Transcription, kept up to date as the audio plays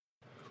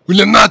Well,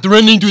 I'm not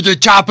running to the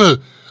chopper.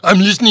 I'm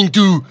listening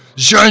to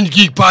Sean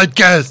Geek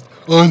Podcast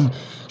on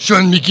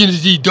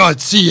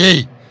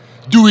SeanMcKinney.ca.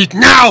 Do it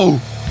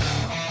now!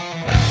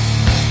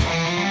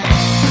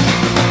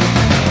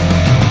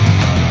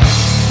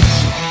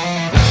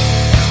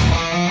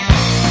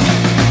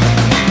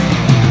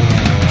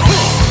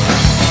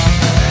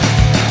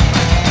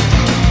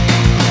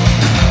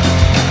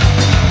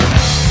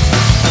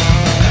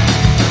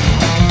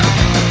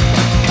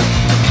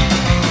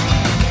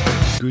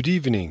 Good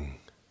evening.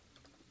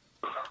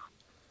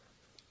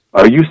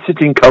 Are you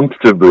sitting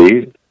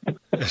comfortably?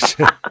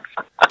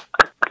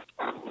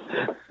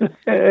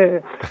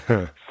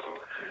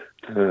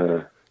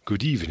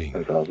 Good evening.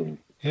 That's awesome.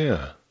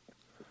 Yeah.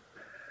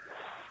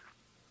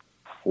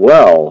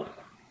 Well,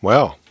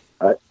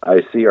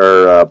 I see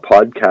our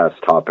podcast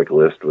topic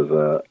list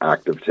was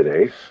active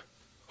today.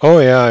 Oh,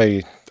 yeah,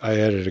 I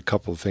added a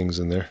couple of things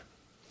in there.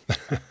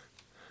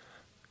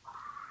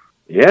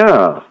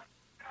 Yeah.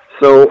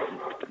 So,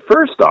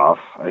 first off,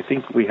 I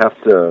think we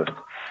have to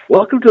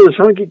welcome to the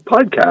Sean Geek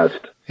Podcast.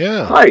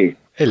 Yeah. Hi.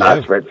 Hello.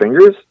 That's Red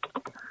Fingers.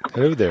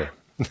 Hello there.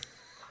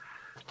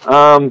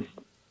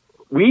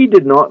 We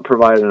did not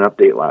provide an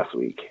update last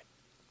week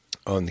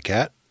On the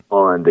cat?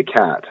 on the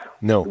cat.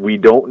 No. We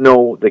don't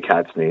know the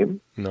cat's name.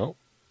 No.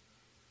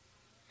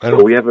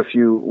 So we have a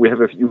few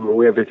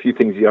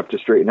things you have to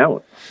straighten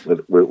out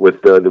with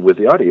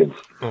the audience.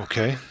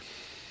 Okay.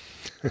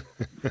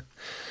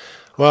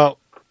 Well,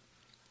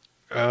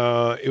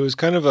 it was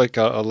kind of like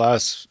a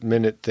last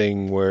minute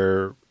thing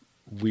where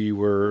we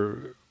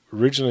were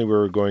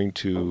going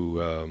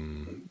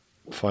to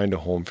find a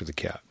home for the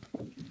cat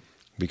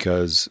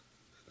because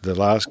the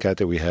last cat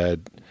that we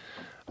had,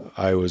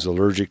 I was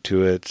allergic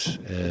to it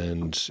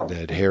and they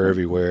had hair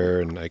everywhere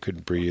and I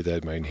couldn't breathe. I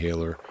had my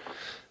inhaler.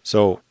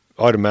 So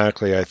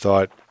automatically I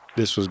thought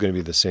this was going to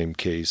be the same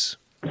case.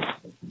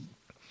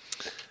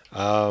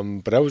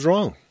 But I was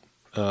wrong.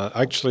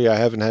 Actually, I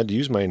haven't had to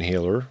use my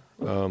inhaler.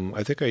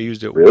 I think I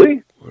used it.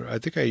 Really? I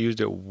think I used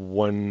it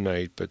one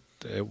night, but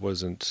it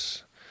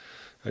wasn't.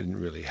 I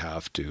didn't really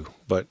have to.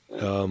 But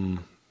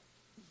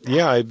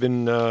yeah, I've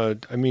been.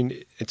 I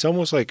mean, it's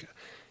almost like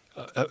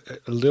a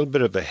little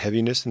bit of a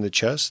heaviness in the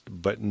chest,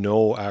 but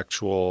no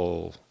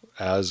actual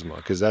asthma,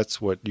 because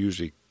that's what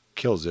usually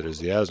kills it is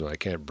the asthma. I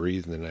can't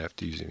breathe, and then I have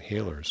to use an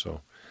inhaler.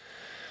 So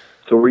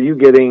were you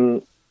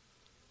getting?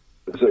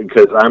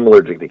 Because I'm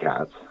allergic to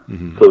cats.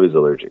 Mm-hmm. Sylvia's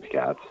allergic to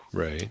cats.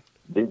 Right.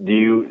 Do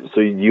you?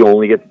 So you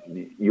only get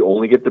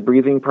the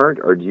breathing part,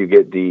 or do you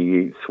get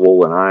the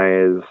swollen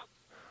eyes?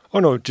 Oh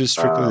no, just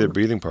strictly the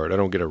breathing part. I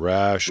don't get a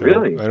rash.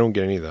 Really? I don't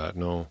get any of that.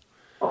 No.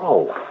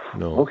 Oh.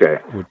 No. Okay.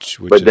 Which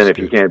but then, if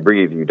good. you can't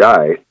breathe, you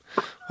die.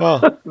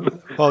 Well,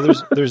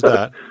 there's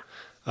that.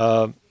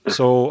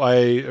 So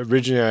I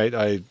originally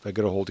I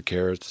got a hold of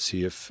Kara to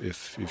see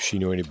if she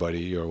knew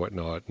anybody or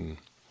whatnot,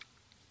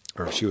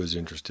 or if she was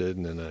interested,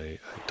 and then I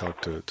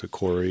talked to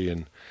Corey,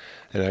 and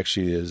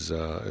actually his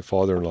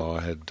father-in-law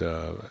had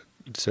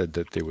said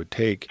that they would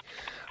take,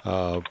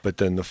 but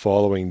then the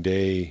following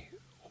day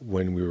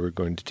when we were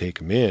going to take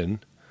him in,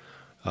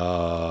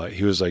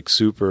 he was like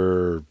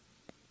super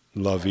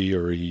lovey,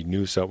 or he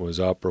knew something was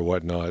up or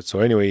whatnot. So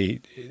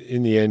anyway,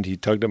 in the end, he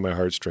tugged at my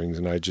heartstrings,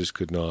 and I just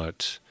could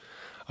not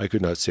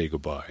say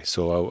goodbye.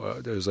 So I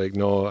was like,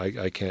 no,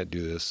 I can't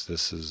do this.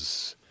 This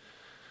is.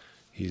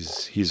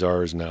 He's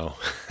ours now.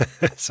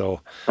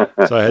 so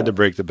I had to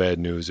break the bad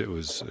news. It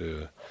was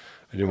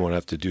I didn't want to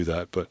have to do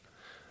that, but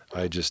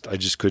I just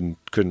couldn't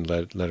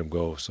let him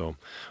go. So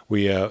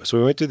we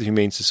went to the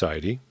Humane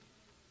Society,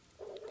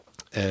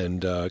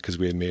 and because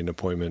we had made an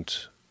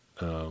appointment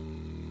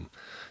to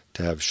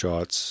have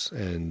shots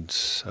and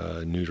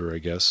neuter, I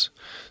guess.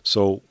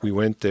 So we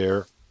went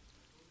there,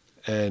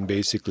 and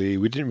basically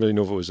we didn't really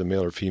know if it was a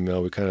male or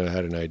female. We kind of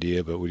had an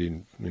idea, but we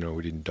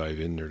didn't dive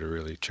in there to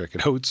really check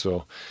it out.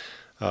 So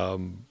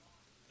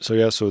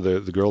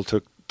the girl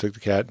took the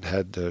cat and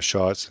had the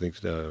shots. I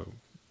think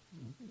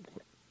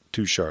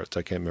 2 shots.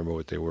 I can't remember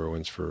what they were.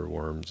 One's for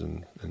worms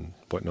and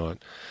whatnot.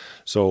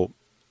 So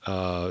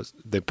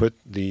they put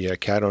the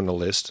cat on a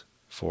list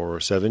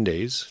for 7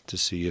 days to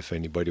see if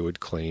anybody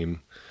would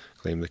claim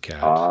the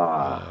cat.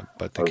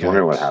 But the I was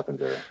wondering what happened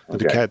there.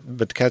 Okay.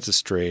 But the cat's a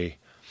stray,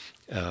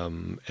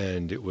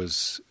 and it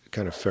was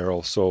kind of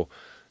feral. So,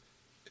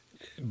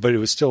 but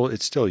it's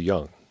still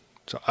young.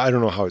 So I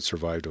don't know how it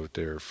survived out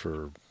there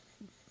for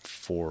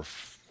 4,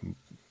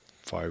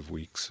 5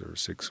 weeks or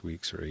 6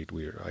 weeks or 8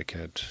 weeks.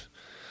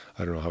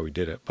 I don't know how we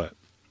did it, but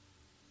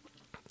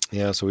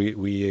yeah. So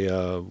we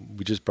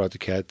just brought the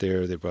cat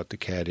there. They brought the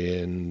cat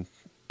in,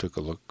 took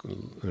a look,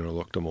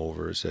 looked him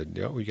over, said,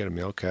 "Yeah, we got a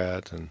male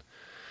cat and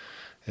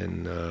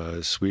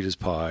sweet as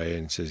pie,"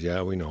 and says,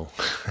 "Yeah, we know."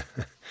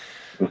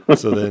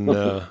 So then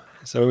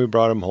we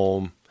brought him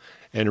home.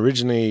 And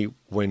originally,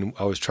 when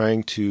I was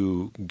trying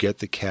to get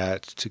the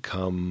cat to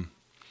come,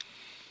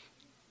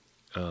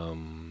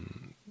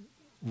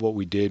 what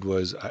we did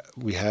was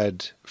we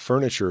had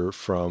furniture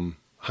from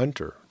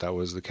Hunter. That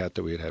was the cat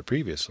that we had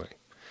previously.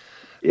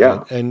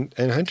 Yeah. And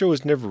Hunter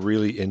was never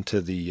really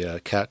into the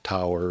cat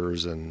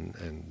towers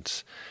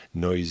and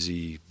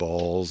noisy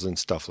balls and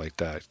stuff like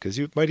that. Because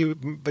but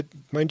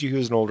mind you, he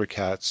was an older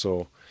cat,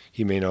 so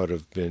he may not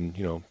have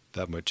been,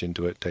 that much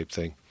into it type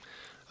thing.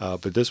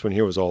 But this one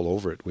here was all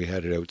over it. We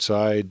had it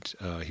outside.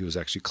 He was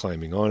actually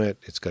climbing on it.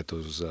 It's got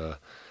those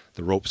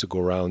the ropes that go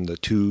around the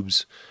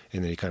tubes,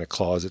 and then he kind of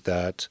claws at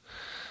that.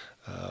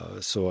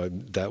 So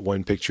that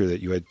one picture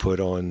that you had put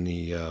on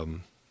the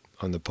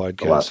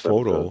podcast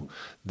photo, episode.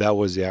 That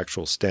was the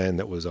actual stand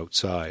that was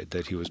outside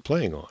that he was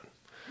playing on.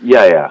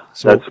 Yeah.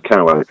 So, that's kind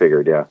of what I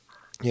figured, yeah.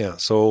 Yeah,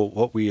 so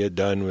what we had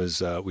done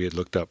was we had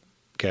looked up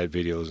cat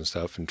videos and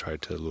stuff and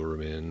tried to lure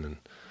him in,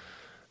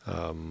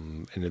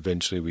 and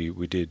eventually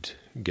we did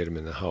get him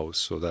in the house,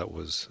 so that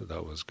was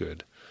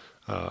good.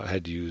 I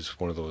had to use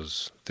one of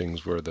those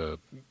things where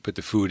put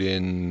the food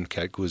in,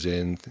 cat goes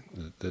in,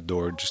 the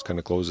door just kind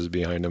of closes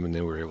behind him, and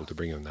then we were able to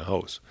bring him in the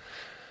house.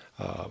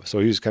 So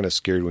he was kind of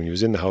scared when he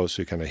was in the house,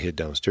 so he kind of hid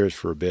downstairs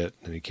for a bit,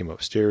 and he came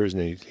upstairs,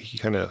 and he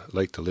kind of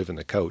liked to live in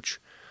the couch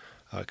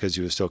because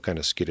he was still kind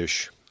of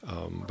skittish.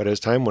 But as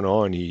time went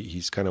on,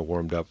 he's kind of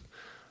warmed up.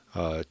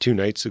 2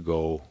 nights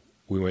ago,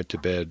 we went to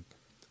bed,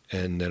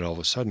 and then all of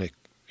a sudden I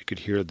could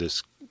hear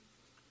this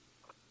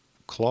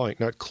clawing,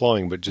 not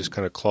clawing, but just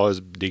kind of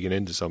claws digging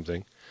into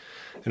something.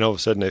 And all of a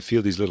sudden I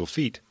feel these little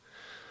feet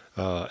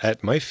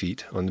at my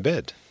feet on the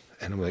bed.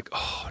 And I'm like,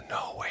 oh,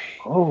 no way.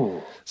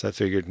 Oh. So I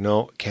figured,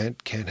 no, can't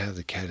have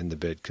the cat in the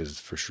bed because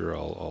for sure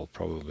I'll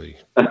probably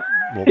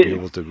won't be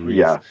able to breathe.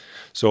 Yeah.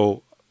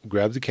 So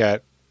grab the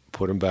cat,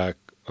 put him back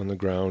on the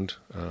ground,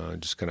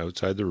 just kind of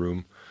outside the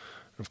room.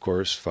 Of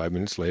course, 5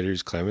 minutes later,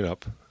 he's climbing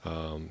up.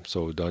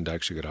 So Don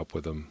actually got up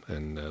with him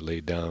and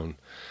laid down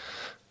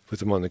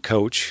with him on the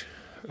couch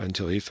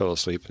until he fell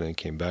asleep and then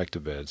came back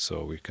to bed.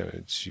 So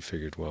she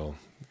figured, well,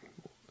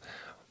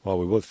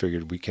 we both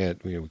figured we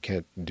can't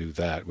do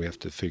that. We have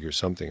to figure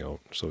something out.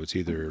 So it's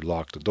either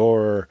lock the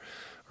door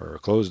or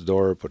close the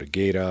door, put a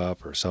gate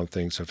up or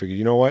something. So I figured,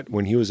 you know what?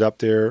 When he was up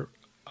there,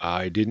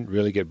 I didn't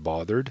really get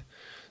bothered.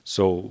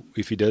 So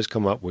if he does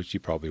come up, which he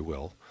probably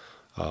will,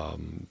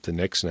 the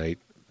next night,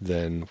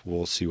 then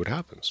we'll see what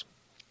happens.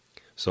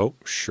 So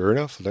sure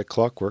enough, like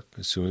clockwork,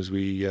 as soon as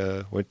we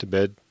went to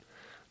bed,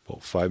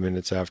 about 5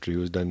 minutes after he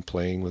was done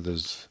playing with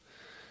his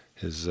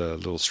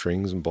little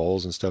strings and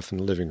balls and stuff in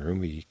the living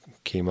room, he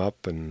came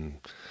up and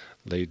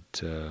laid.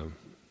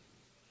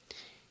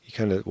 He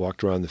kind of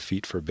walked around the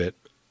feet for a bit,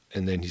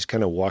 and then he's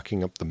kind of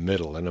walking up the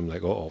middle. And I'm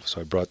like, oh!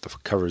 So I brought the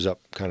covers up,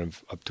 kind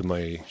of up to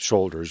my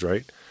shoulders,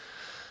 right?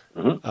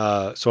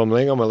 Mm-hmm. So I'm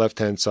laying on my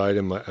left-hand side,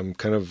 and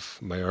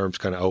my arm's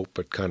kind of out,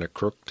 but kind of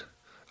crooked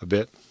a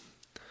bit.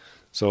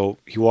 So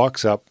he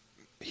walks up,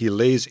 he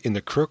lays in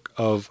the crook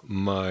of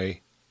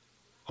my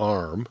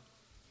arm,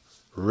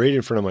 right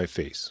in front of my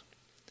face.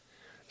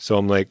 So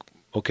I'm like,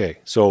 okay,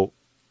 so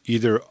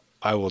either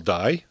I will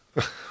die,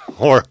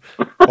 or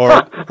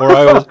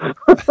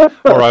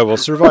I will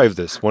survive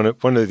this. One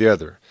or the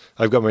other.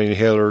 I've got my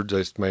inhaler,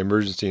 just my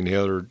emergency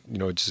inhaler,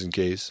 just in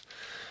case.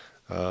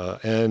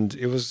 And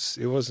it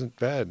wasn't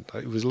bad.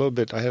 It was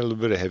I had a little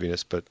bit of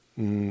heaviness, but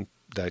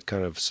that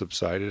kind of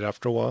subsided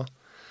after a while.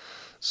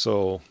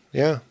 So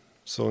yeah,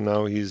 so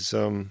now he's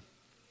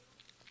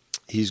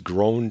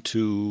grown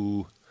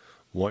to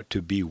want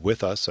to be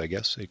with us, I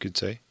guess you could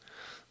say.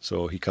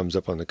 So he comes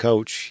up on the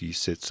couch, he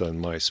sits on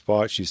my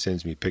spot, she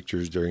sends me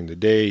pictures during the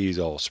day, he's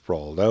all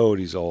sprawled out,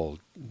 he's all,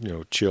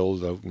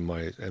 chilled out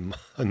on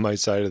my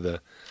side of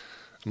the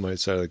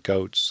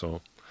couch.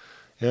 So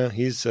yeah,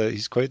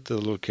 he's quite the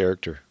little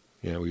character.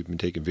 Yeah, we've been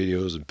taking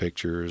videos and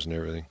pictures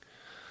and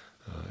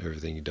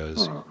everything he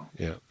does. Oh.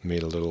 Yeah,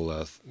 made a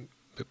little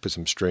put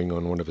some string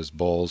on one of his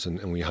balls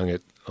and we hung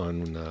it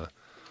on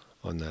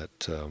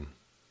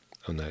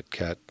that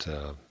cat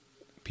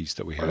piece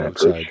that we had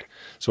outside.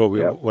 So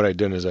what I'd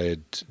done is I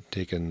had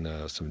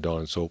taken some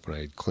Dawn soap and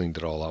I had cleaned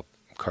it all up,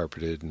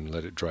 carpeted, and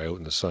let it dry out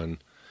in the sun,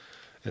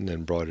 and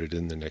then brought it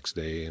in the next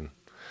day.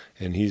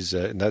 And he's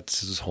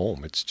that's his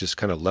home. It's just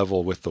kind of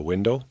level with the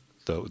window,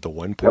 the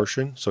one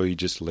portion. So he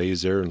just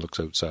lays there and looks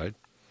outside,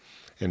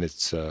 and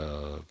it's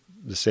the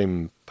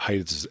same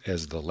height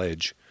as the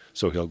ledge.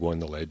 So he'll go on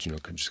the ledge,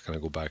 just kind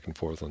of go back and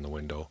forth on the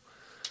window.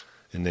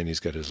 And then he's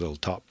got his little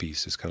top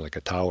piece. It's kind of like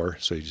a tower.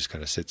 So he just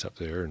kind of sits up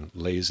there and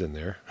lays in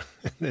there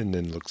and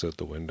then looks out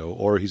the window.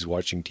 Or he's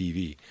watching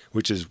TV,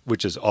 which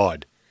is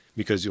odd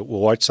because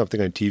we'll watch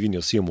something on TV and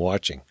you'll see him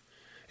watching.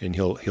 And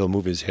he'll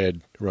move his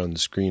head around the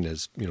screen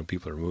as,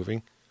 people are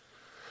moving.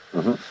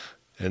 Mm-hmm.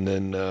 And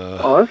then...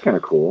 that's kind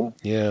of cool.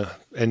 Yeah.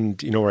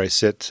 And where I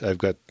sit, I've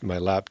got my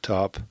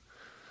laptop.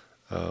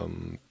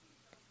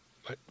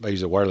 I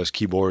use a wireless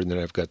keyboard, and then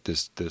I've got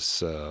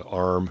this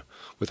arm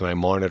with my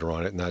monitor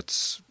on it, and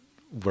that's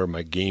where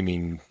my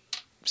gaming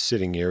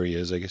sitting area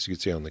is, I guess you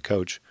could say, on the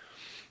couch.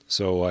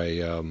 So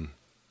I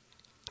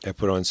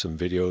put on some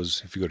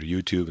videos. If you go to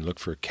YouTube and look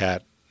for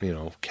cat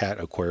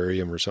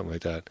aquarium or something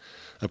like that,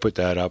 I put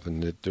that up,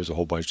 and there's a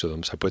whole bunch of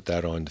them. So I put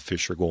that on. The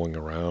fish are going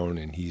around,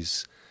 and he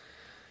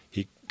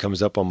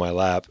comes up on my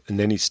lap, and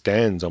then he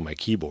stands on my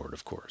keyboard,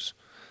 of course.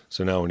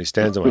 So now when he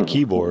stands on my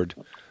keyboard,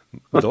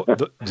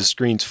 the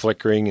screen's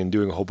flickering and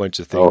doing a whole bunch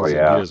of things, Oh, and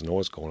yeah. he doesn't know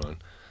what's going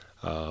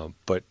on.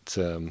 But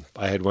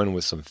I had one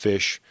with some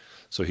fish,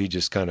 so he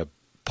just kind of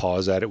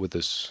paws at it with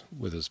his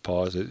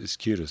paws. It's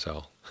cute as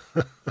hell,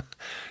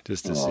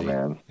 just to see.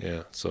 Man.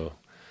 Yeah.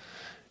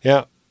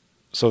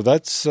 So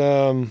that's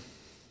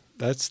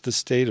the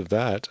state of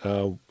that.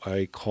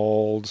 I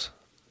called.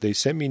 They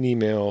sent me an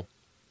email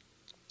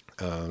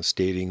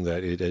stating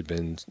that it had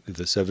been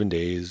the 7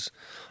 days.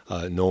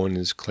 No one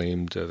has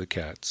claimed the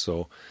cat.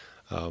 So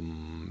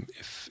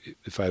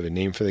if I have a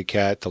name for the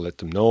cat, to let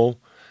them know,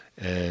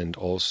 and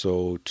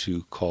also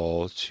to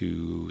call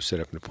to set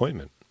up an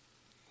appointment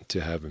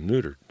to have him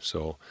neutered.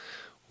 So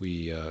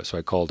so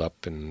I called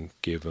up and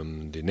gave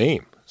him the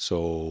name.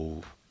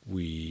 So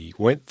we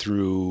went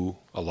through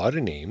a lot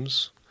of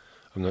names.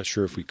 I'm not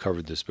sure if we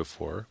covered this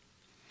before.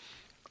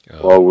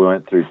 Well, we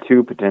went through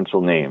 2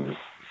 potential names.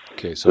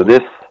 Okay, So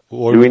this,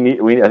 I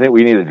think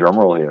we need a drum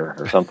roll here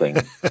or something.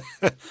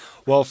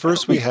 Well,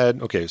 first we had,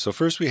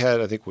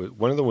 I think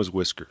one of them was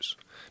Whiskers,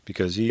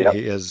 because he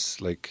has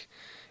like,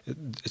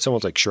 it's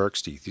almost like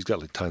shark's teeth. He's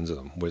got like tons of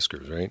them,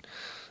 Whiskers, right?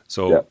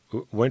 So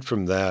went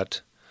from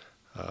that,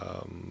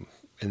 and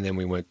then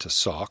we went to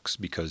Socks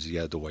because he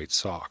had the white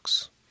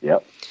socks.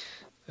 Yep.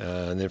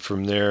 And then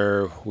from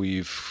there,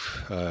 Louis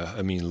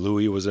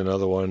was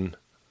another one.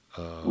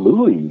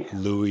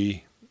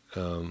 Louis.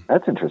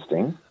 That's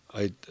interesting.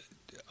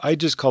 I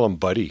just call him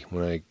Buddy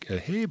when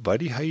hey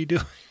Buddy, how you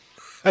doing?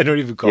 I don't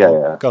even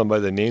call him by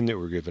the name that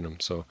we're giving him.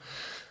 So,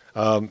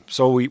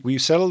 we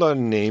settled on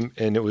a name,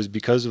 and it was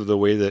because of the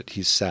way that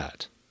he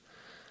sat.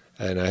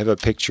 And I have a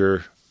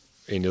picture,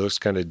 and he looks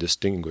kind of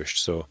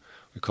distinguished. So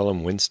we call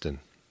him Wynston.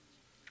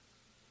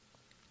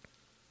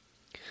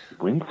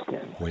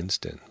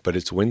 Wynston, but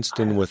it's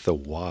Wynston with a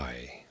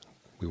Y.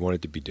 We want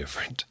it to be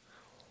different.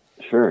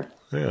 Sure.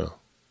 Yeah.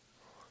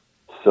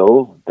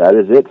 So that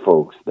is it,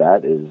 folks.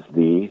 That is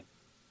the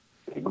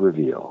big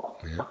reveal.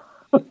 Yeah.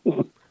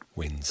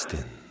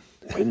 Wynston.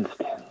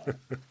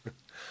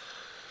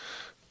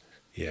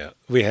 Yeah,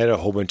 we had a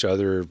whole bunch of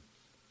other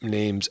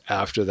names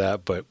after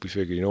that, but we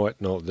figured, you know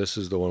what? No, this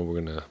is the one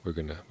we're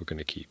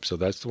gonna keep. So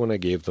that's the one I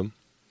gave them,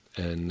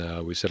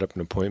 and we set up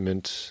an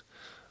appointment.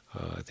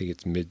 I think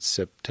it's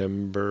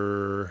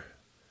mid-September,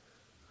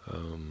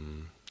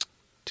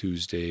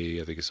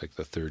 Tuesday. I think it's like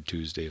the 3rd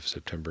Tuesday of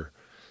September.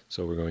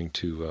 So we're going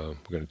to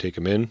take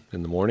him in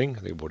the morning.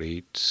 I think about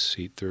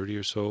 8:30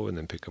 or so, and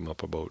then pick him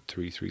up about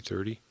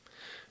 3:30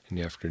 in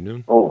the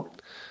afternoon. Oh,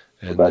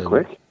 and that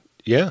quick?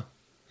 Yeah.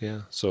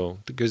 So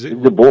because it's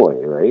a boy,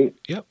 right?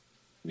 Yep.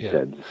 Yeah.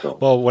 Said, so.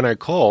 Well, when I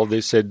called,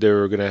 they said they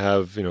were going to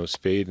have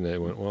spayed, and I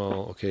went,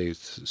 well, okay.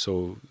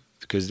 So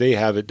because they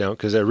have it down,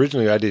 because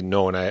originally I didn't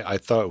know, and I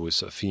thought it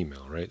was a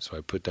female, right? So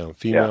I put down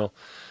female,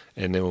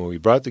 and then when we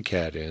brought the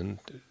cat in,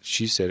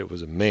 she said it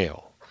was a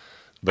male,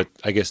 but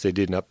I guess they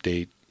didn't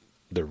update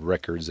the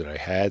records that I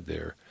had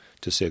there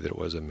to say that it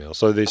was a male.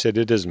 So they said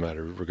it doesn't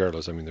matter,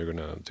 regardless. I mean, they're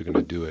gonna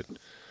do it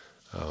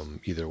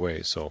either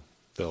way. So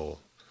they'll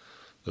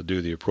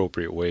do the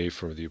appropriate way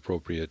for the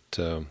appropriate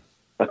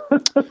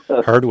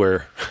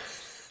hardware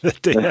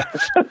that they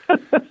have.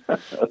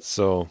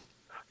 So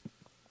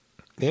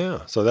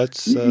yeah, so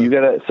that's you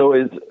gotta. So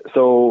is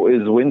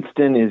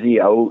Wynston? Is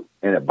he out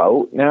and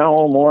about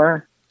now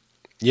more?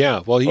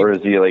 Yeah, well, or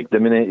is he like the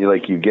minute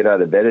you get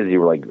out of bed? Is he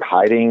like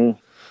hiding?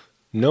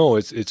 No,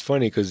 it's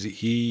funny because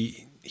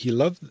he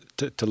loved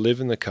to live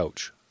in the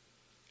couch,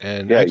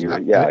 and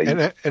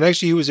and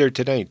actually he was there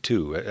tonight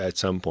too at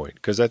some point,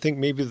 because I think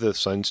maybe the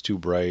sun's too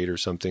bright or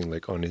something,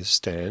 like on his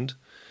stand,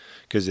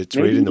 because it's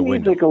right in the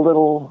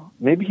window.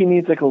 Maybe he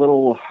needs like a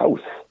little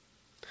house.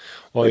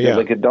 Well, yeah,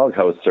 like a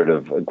doghouse sort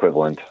of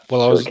equivalent.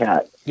 Well, for a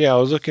cat. Yeah, I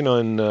was looking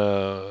on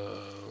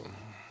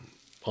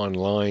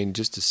online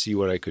just to see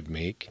what I could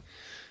make,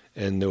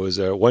 and there was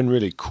one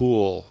really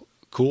cool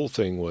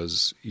thing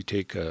was you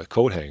take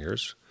coat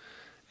hangers,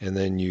 and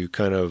then you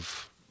kind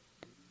of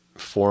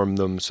form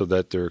them so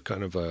that they're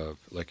kind of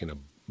like in a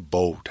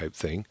bow type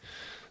thing,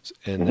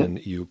 and then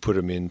you put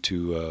them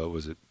into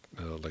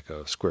like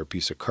a square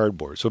piece of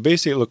cardboard. So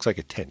basically, it looks like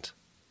a tent.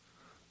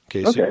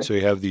 Okay. So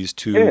you have these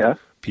two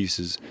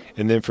pieces,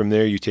 and then from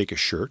there you take a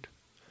shirt,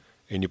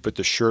 and you put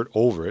the shirt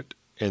over it,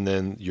 and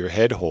then your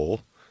head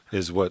hole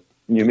is what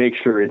you make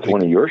sure it's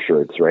one of your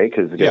shirts, right?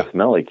 Because it's gonna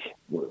smell like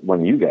one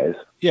of you guys.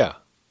 Yeah.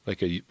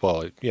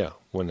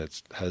 One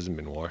that hasn't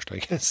been washed, I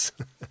guess.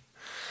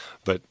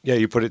 But yeah,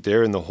 you put it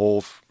there, and the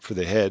hole for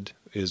the head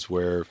is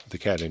where the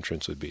cat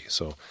entrance would be.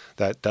 So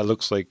that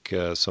looks like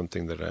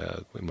something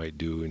that we might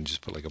do, and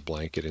just put like a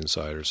blanket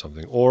inside or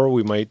something. Or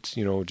we might,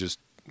 just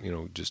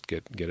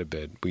get a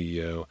bed.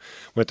 We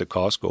went to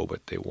Costco,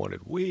 but they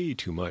wanted way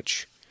too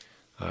much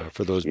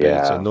for those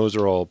beds, and those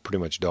are all pretty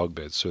much dog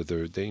beds. So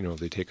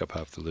they take up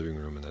half the living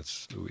room, and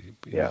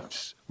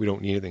we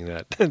don't need anything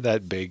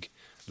that big,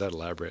 that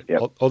elaborate.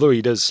 Yep. Although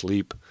he does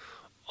sleep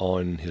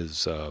on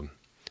his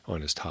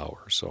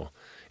tower. So,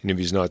 and if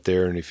he's not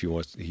there, and if he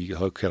wants,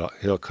 he'll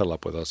cuddle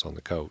up with us on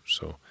the couch.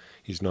 So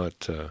he's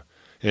not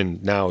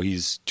And now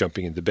he's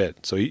jumping into bed.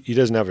 So he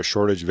doesn't have a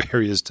shortage of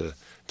areas to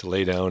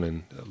lay down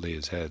and lay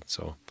his head.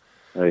 So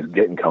And he's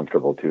getting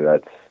comfortable too.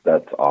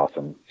 That's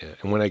awesome. yeah.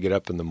 And when I get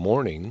up in the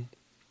morning,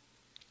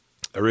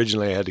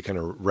 originally I had to kind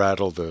of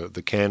rattle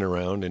the can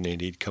around, and then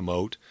he'd come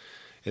out,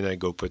 and I'd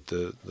go put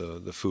the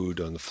food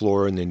on the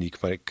floor, and then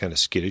he'd kind of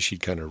skittish.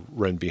 He'd kind of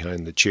run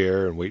behind the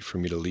chair and wait for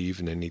me to leave,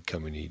 and then he'd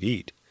come and he'd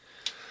eat.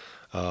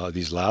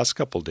 These last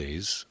couple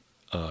days,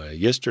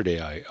 yesterday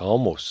I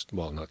almost,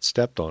 well, not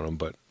stepped on him,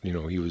 but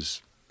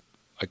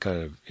it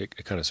kind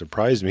of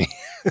surprised me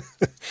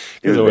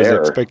because I was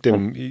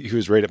expecting he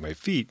was right at my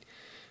feet.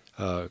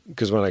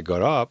 Because when I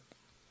got up,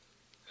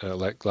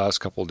 like last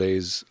couple of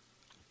days,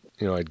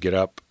 I'd get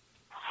up,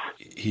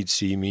 he'd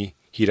see me,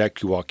 he'd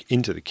actually walk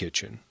into the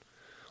kitchen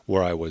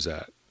where I was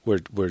at, where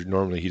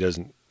normally he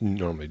doesn't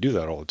normally do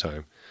that all the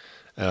time.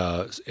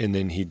 And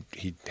then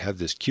he'd have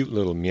this cute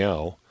little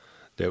meow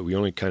that we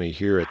only kind of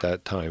hear at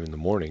that time in the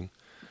morning.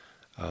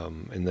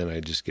 And then I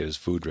just get his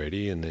food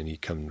ready, and then he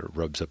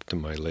rubs up to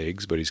my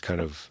legs, but he kind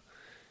of,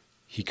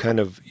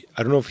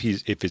 I don't know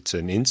if it's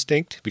an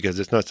instinct, because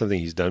it's not something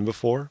he's done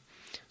before.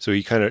 So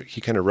he kind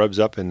of rubs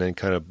up and then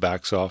kind of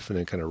backs off and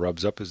then kind of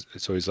rubs up.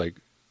 So he's like,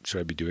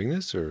 should I be doing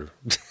this? Or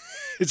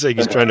it's like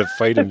he's trying to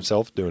fight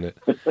himself doing it.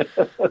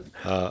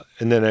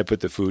 And then I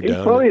put the food down.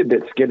 He's probably a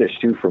bit skittish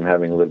too from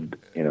having lived,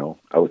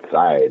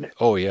 outside.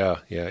 Oh yeah.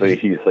 So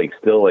he's like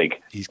still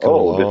like, this is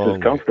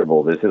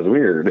comfortable. This is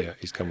weird. Yeah,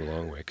 he's come a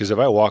long way. Because if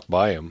I walk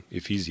by him,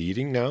 if he's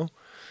eating now,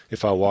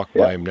 if I walk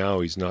by him now,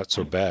 he's not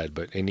so bad.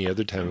 But any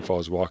other time, if I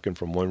was walking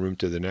from one room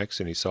to the next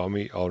and he saw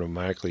me,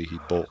 automatically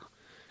he'd bolt.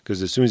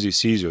 Because as soon as he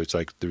sees you, it's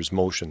like there's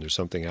motion, there's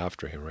something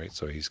after him, right?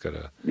 So he's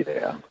gotta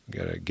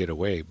get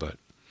away. But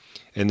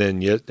and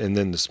then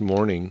this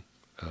morning,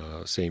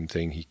 same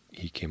thing.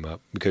 He came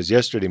up because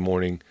yesterday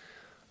morning,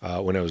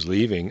 when I was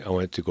leaving, I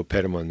went to go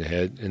pet him on the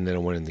head, and then I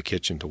went in the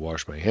kitchen to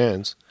wash my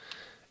hands.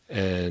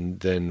 And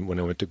then when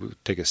I went to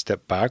take a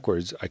step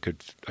backwards, I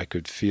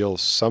could feel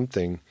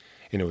something,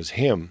 and it was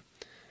him.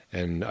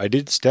 And I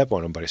did step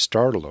on him, but I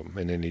startled him,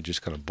 and then he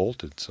just kind of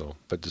bolted. So,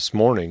 but this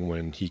morning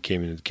when he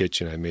came into the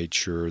kitchen, I made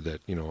sure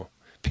that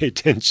pay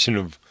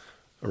attention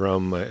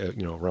around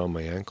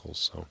my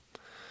ankles.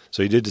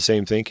 So he did the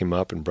same thing, came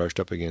up and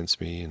brushed up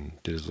against me,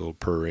 and did his little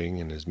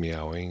purring and his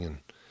meowing, and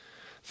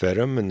fed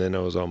him, and then I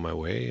was on my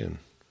way, and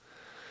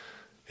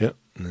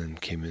then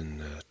came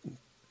in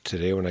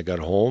today when I got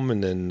home,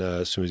 and then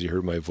as soon as he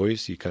heard my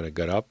voice, he kind of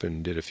got up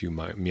and did a few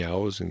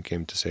meows and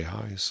came to say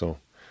hi.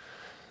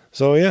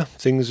 So yeah,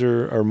 things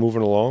are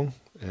moving along,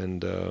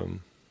 and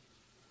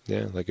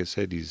like I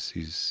said,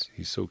 he's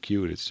so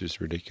cute. It's just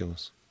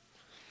ridiculous.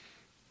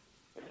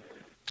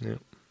 Yeah.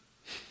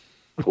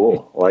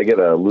 Cool. Well, I get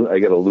a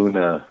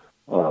Luna,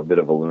 a bit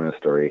of a Luna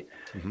story.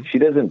 Mm-hmm. She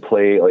doesn't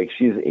play, like,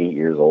 she's 8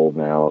 years old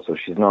now, so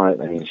she's not.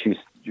 I mean,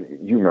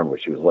 you remember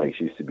what she was like.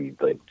 She used to be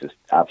like just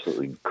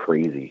absolutely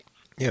crazy,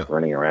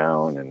 running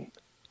around and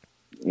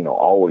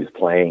always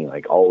playing,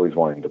 like always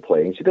wanting to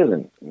play. And she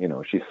doesn't,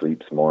 she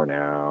sleeps more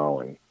now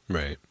and.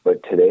 Right.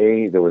 But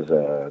today there was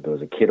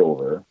a kid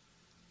over,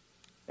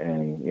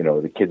 and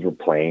the kids were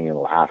playing and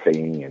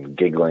laughing and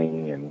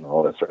giggling and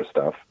all that sort of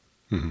stuff.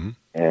 Mm-hmm.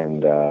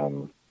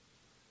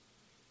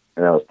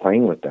 And I was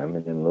playing with them,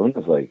 and then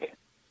Luna's like,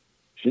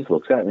 she just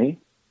looks at me,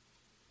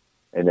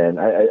 and then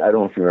I don't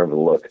know if you remember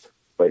the look,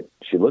 but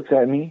she looks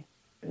at me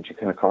and she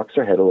kind of cocks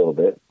her head a little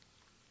bit,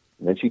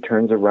 and then she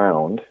turns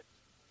around,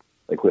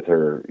 like with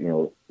her,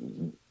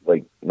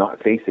 like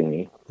not facing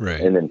me, right,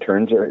 and then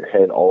turns her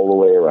head all the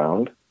way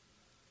around,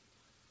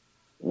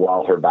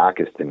 while her back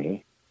is to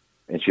me,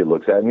 and she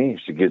looks at me.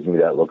 She gives me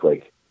that look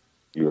like,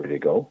 you ready to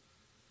go?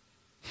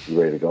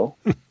 You ready to go?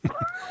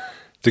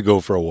 To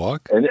go for a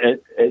walk? And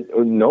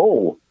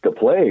no, to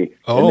play.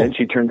 Oh. And then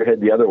she turned her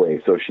head the other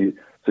way. So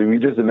you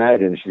just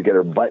imagine she's got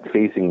her butt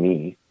facing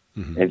me,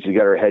 mm-hmm. and she's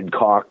got her head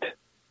cocked,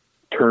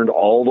 turned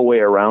all the way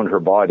around her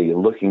body,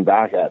 looking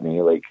back at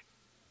me like,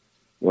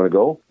 you want to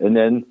go? And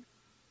then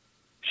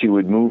she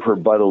would move her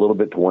butt a little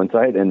bit to one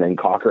side and then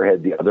cock her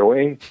head the other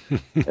way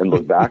and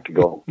look back to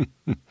go,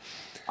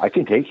 I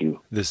can take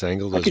you. This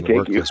angle doesn't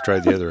work. Let's try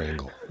the other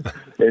angle.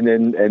 and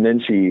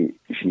then she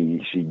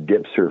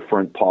dips her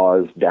front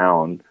paws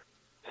down,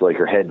 so like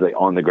her head's like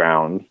on the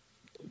ground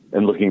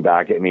and looking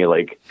back at me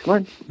like, come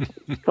on,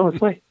 let's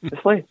play.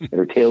 And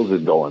her tail's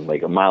just going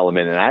like a mile a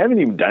minute. And I haven't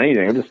even done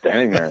anything. I'm just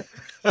standing there.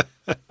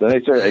 Then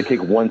I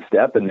take one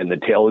step, and then the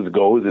tail just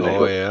goes. And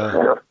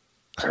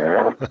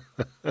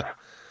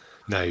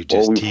Now you're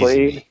just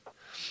teasing me.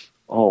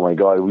 Oh my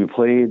God, we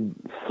played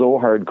so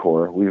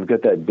hardcore. We've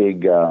got that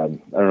big, I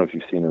don't know if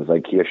you've seen those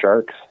IKEA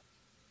sharks,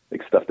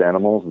 like stuffed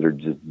animals. They're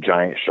just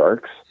giant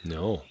sharks.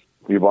 No.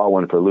 We bought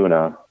one for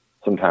Luna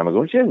some time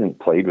ago, and she hasn't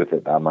played with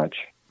it that much.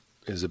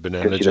 Is it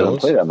Banana she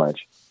jealous? Doesn't play that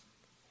much.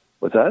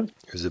 What's that?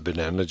 Is it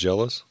Banana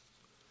jealous?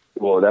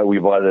 Well, that we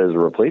bought it as a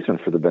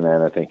replacement for the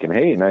banana, thinking,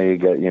 hey, now you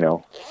get,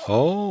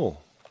 Oh.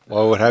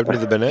 Well, what happened to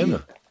the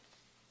banana?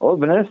 Well,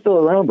 the banana's still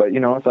around, but,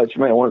 I thought you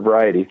might want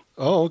variety.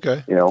 Oh,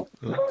 okay.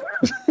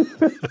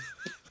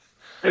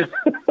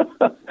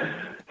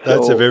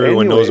 That's So, if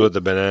everyone anyway, knows what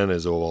the banana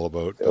is all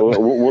about.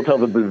 we'll tell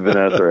the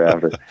banana story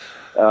after.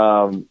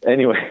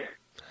 Anyway,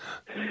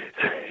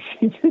 so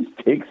she just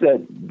takes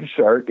that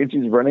shark and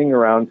she's running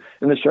around,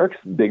 and the shark's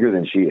bigger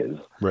than she is.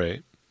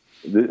 Right.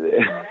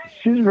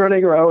 She's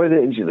running around with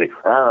it, and she's like,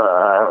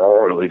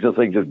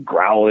 just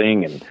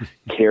growling and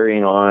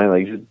carrying on,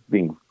 like just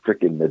being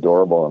freaking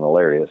adorable and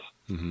hilarious.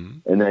 Mm-hmm.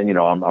 And then,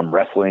 I'm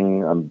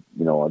wrestling, I'm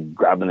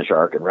grabbing the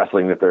shark and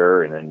wrestling with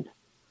her, and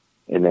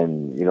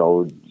then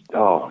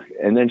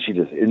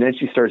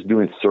she starts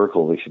doing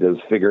circles, like she does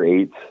figure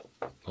eights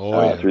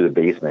through the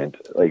basement,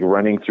 like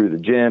running through the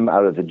gym,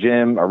 out of the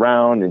gym,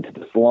 around into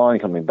the salon,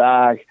 coming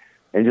back,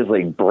 and just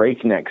like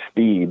breakneck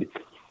speed.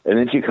 And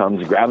then she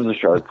comes, grabs the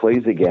shark,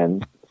 plays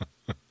again.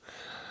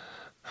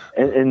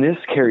 And this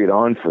carried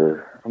on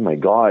for, oh my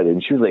God.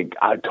 And she was like,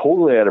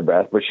 totally out of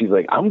breath, but she's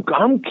like, I'm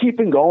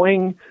keeping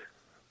going.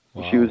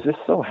 Wow. She was just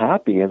so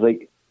happy. And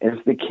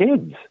it's the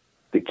kids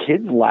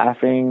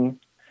laughing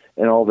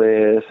and all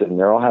this, and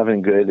they're all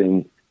having good.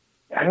 And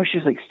I know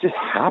she's like, just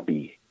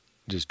happy.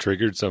 Just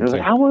triggered something. I was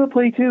like, I want to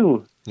play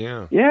too.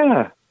 Yeah.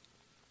 Yeah.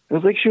 It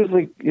was like she was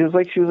like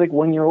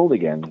 1 year old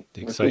again.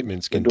 The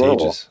excitement's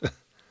contagious.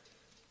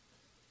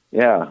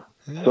 Yeah.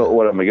 So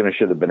what, am I going to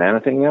share the banana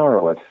thing now or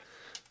what?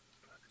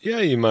 Yeah,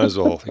 you might as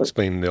well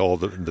explain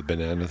the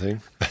banana thing.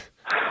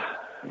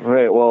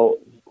 Right. Well,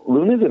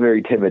 Luna's a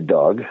very timid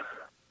dog.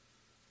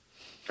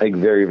 Like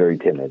very, very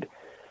timid.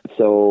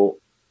 So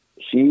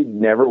she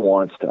never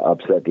wants to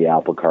upset the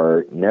apple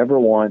cart, never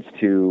wants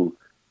to,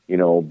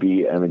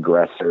 be an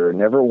aggressor,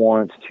 never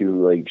wants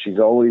to, like, she's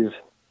always,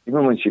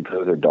 even when she plays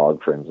with her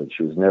dog friends, like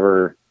she was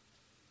never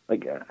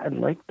like, I'd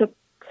like to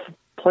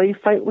play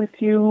fight with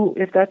you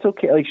if that's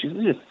okay. Like she's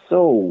just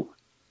so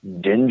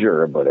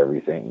ginger about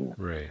everything,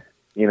 right?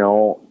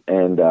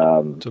 And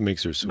so it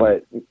makes her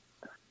sweet.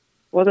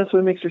 But that's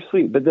what makes her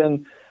sweet. But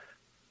then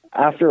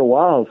after a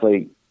while, it's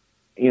like,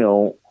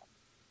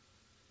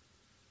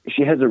 if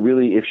she has a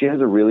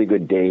really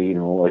good day,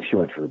 like she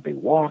went for a big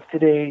walk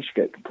today, she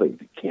got to play with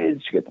the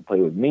kids, she got to play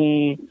with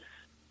me.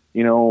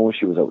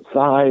 She was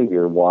outside, we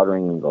were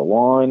watering the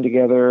lawn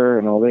together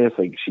and all this.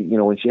 Like she,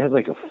 when she has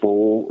like a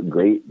full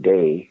great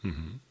day,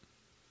 mm-hmm.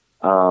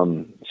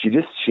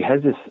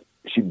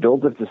 She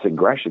builds up this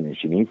aggression and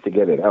she needs to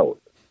get it out.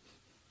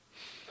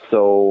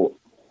 So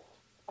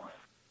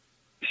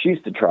she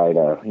used to try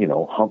to,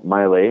 hump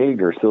my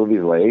leg or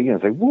Sylvie's leg. And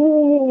it's like,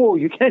 whoa,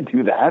 you can't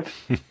do that.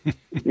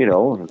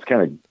 It's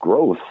kind of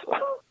gross,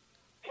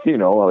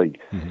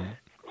 mm-hmm.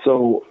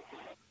 So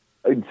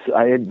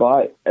I had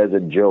bought as a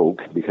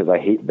joke, because I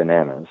hate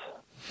bananas.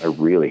 I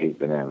really hate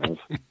bananas.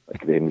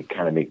 Like they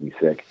kind of make me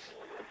sick.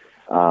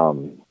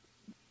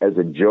 As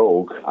a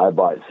joke, I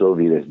bought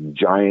Sylvie this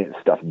giant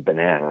stuffed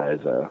banana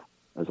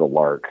as a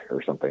lark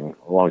or something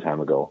a long time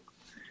ago.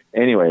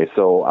 Anyway,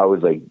 so I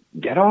was like,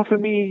 get off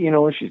of me,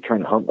 she's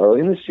trying to hump,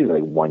 and she's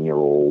like 1 year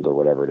old or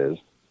whatever it is.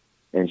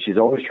 And she's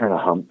always trying to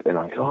hump, and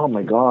I'm like, oh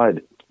my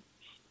God.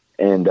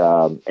 And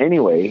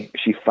anyway,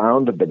 she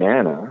found the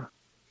banana.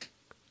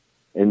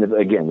 And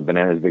again, the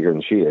banana is bigger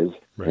than she is.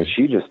 Right. And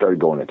she just started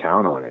going to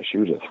town on it. She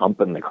was just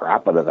humping the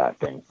crap out of that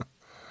thing.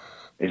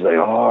 And she's like,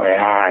 oh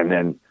yeah.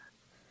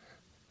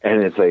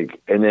 And it's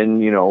like, and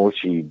then,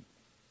 she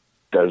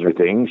does her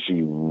thing.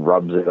 She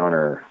rubs it on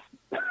her,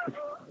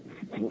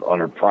 on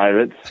her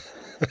privates.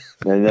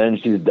 And then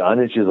she's done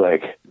and she's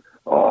like,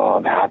 oh,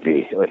 I'm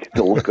happy. Like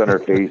the look on her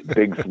face,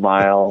 big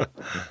smile.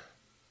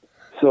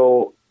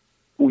 So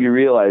we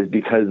realized,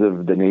 because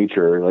of the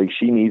nature, like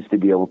she needs to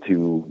be able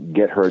to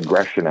get her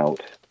aggression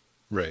out.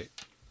 Right.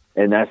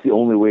 And that's the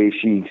only way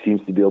she seems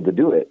to be able to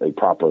do it, like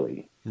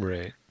properly.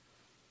 Right.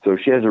 So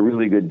she has a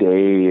really good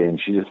day and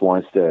she just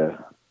wants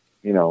to,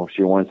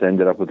 she wants to end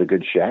up with a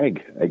good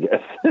shag, I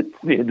guess. It's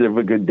the end of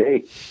a good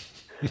day.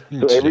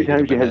 So every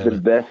time she has the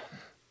best,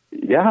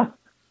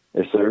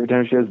 so every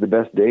time she has the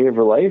best day of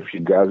her life, she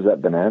grabs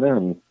that banana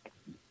and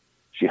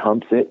she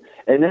humps it.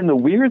 And then the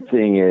weird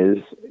thing is,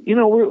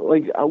 we're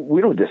like,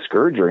 we don't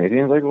discourage her or anything.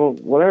 It's like, well,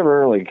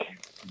 whatever, like,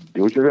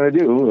 do what you're going to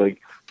do.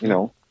 Like,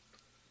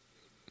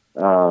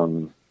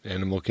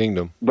 Animal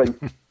Kingdom. But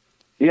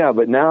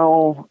but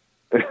now,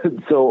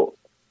 so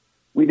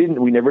we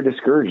never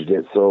discouraged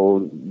it.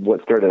 So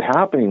what started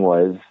happening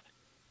was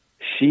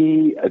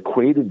she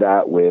equated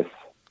that with,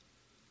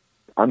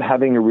 I'm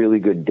having a really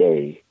good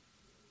day.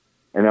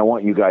 And I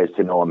want you guys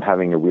to know I'm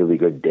having a really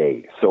good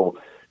day. So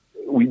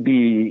we'd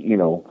be,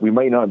 we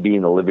might not be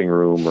in the living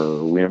room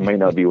or we might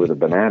not be where the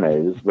banana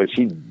is, but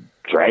she'd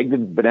drag the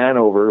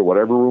banana over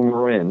whatever room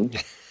we're in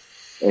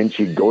and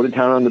she'd go to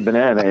town on the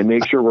banana and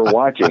make sure we're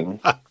watching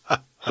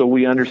so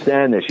we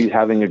understand that she's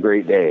having a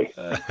great day.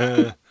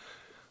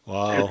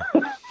 Wow.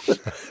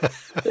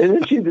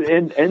 And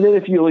then and then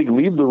if you like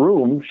leave the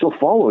room, she'll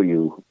follow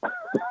you.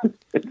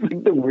 It's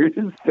like the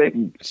weirdest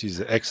thing. She's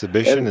an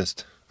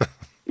exhibitionist.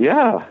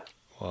 Yeah.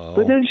 Wow.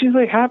 But then she's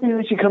like happy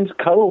that she comes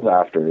cuddled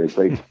after. It's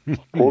like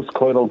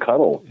post-coital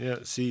cuddle. Yeah,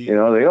 see.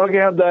 Like, okay,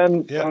 I'm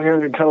done. Yeah. I'm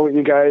going to cuddle with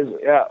you guys.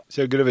 Yeah.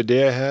 See how good of a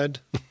day I had?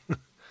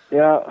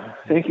 Yeah.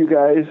 Thank you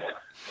guys.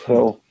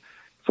 So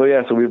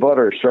So we bought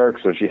her a shark,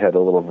 so she had a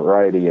little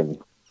variety in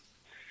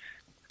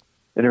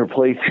her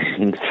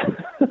playthings.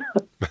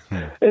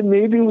 And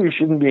maybe we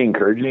shouldn't be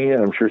encouraging it.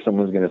 I'm sure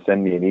someone's going to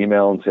send me an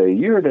email and say,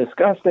 "You're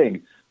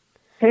disgusting."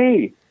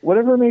 Hey,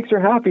 whatever makes her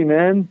happy,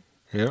 man.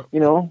 Yeah. You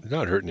know,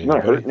 Not hurting anybody.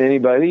 not hurting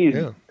anybody.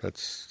 Yeah,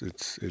 it's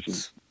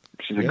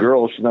She's a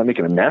girl. She's not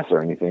making a mess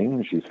or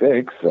anything. She's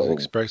fixed. So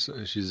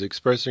she's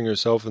expressing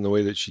herself in the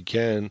way that she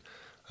can,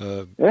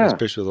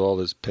 especially with all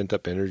this pent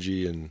up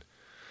energy and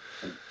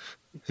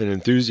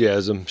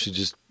enthusiasm. She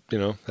just,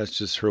 that's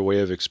just her way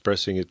of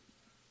expressing it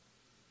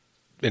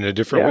in a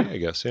different way, I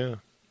guess. Yeah.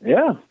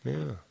 Yeah.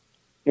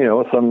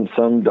 Yeah.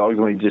 Some dogs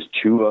only just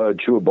chew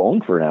a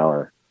bone for an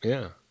hour.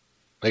 Yeah.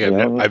 Like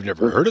I've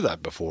never heard of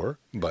that before,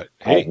 but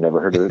hey. I've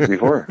never heard of it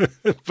before.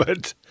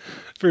 But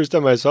first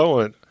time I saw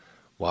one,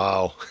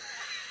 wow.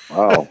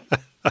 Wow.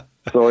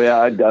 So yeah,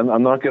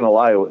 I'm not gonna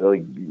lie.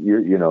 Like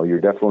you're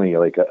definitely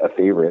like a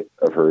favorite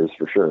of hers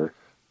for sure.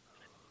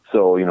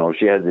 So if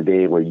she has a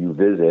day where you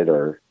visit,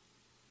 or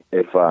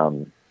if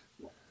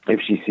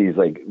she sees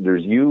like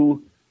there's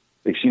you,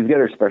 like she's got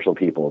her special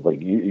people. Like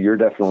you're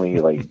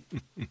definitely like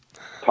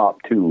top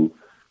two.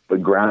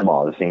 But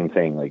grandma, the same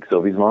thing. Like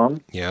Sylvie's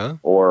mom, yeah,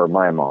 or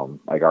my mom,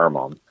 like our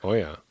mom. Oh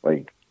yeah,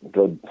 like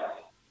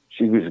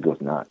she just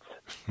goes nuts.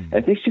 I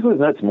think she goes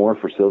nuts more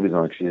for Sylvie's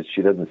mom because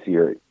she doesn't see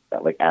her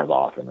like as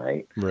often,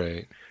 right?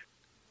 Right.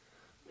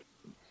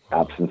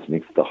 Absence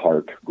makes the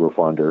heart grow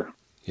fonder.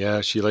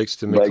 Yeah, she likes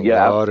to make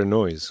a lot of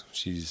noise.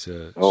 She's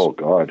oh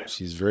God,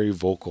 she's very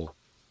vocal.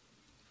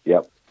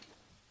 Yep.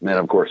 And then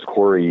of course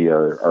Corey,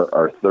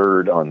 our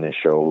third on this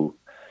show,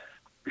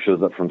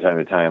 shows up from time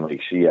to time.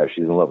 Like she's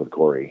in love with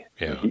Corey.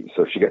 Yeah.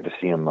 So she got to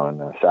see him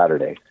on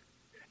Saturday.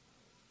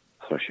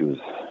 So she was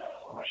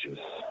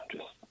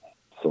just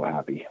so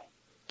happy.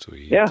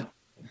 Sweet. Yeah.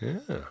 Yeah.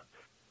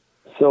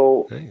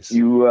 So nice.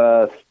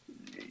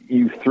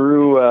 You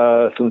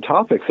threw some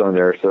topics on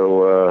there.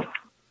 So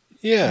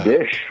yeah.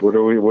 Dish. What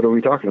are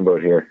we talking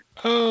about here?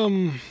 I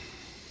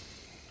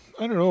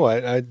don't know.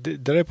 I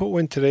did I put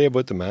one today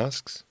about the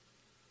masks?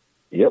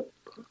 Yep.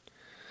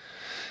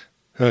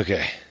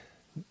 Okay.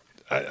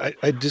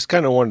 I just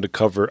kind of wanted to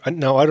cover.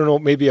 Now, I don't know.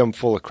 Maybe I'm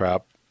full of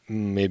crap.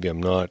 Maybe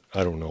I'm not.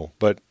 I don't know.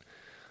 But,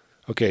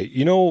 okay,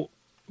 Well,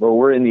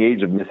 we're in the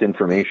age of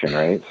misinformation,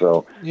 right?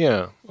 So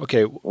yeah.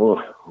 Okay.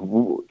 Well,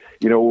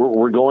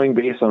 we're going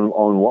based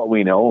on what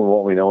we know, and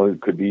what we know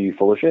could be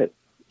full of shit.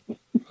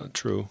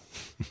 True.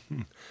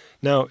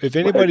 Now, if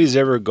anybody's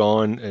ever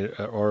gone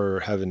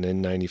or have an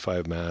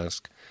N95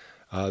 mask,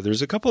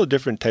 there's a couple of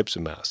different types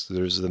of masks.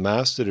 There's the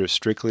masks that are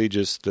strictly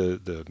just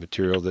the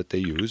material that they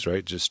use,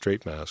 right? Just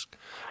straight mask.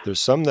 There's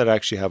some that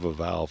actually have a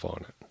valve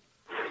on it.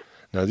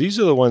 Now, these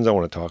are the ones I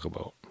want to talk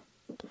about.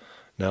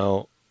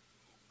 Now,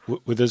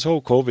 with this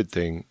whole COVID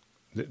thing,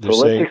 they're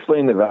saying... let's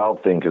explain the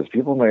valve thing, because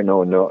people might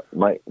not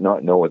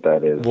know what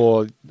that is.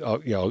 Well,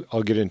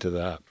 I'll get into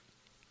that.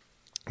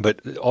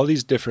 But all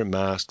these different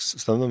masks,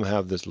 some of them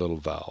have this little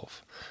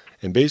valve.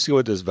 And basically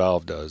what this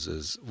valve does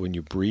is when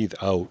you breathe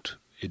out,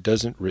 it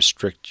doesn't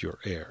restrict your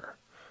air,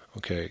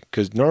 okay?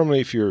 Because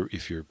normally if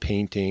you're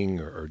painting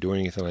or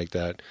doing anything like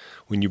that,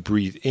 when you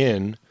breathe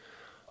in,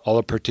 all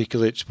the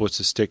particulate's supposed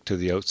to stick to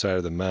the outside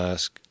of the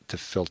mask to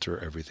filter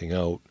everything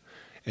out.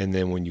 And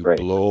then when you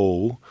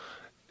blow,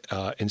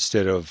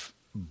 instead of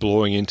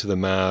blowing into the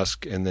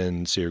mask and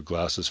then say your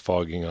glass is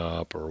fogging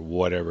up or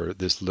whatever,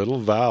 this little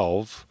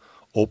valve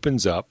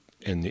opens up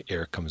and the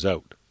air comes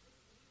out.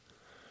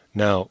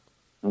 Now,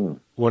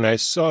 when I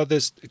saw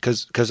this,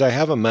 because I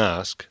have a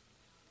mask,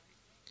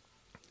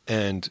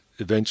 and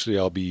eventually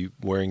I'll be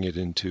wearing it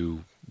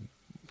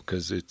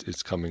because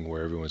it's coming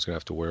where everyone's going to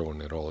have to wear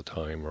one at all the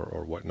time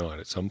or whatnot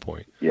at some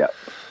point. Yeah.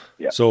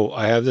 Yeah. So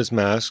I have this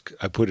mask.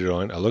 I put it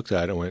on. I looked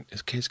at it and went,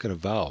 okay, it's got a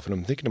valve. And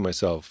I'm thinking to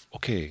myself,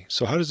 okay,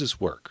 so how does this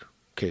work?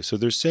 Okay, so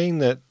they're saying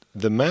that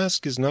the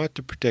mask is not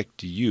to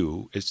protect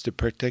you. It's to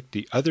protect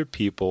the other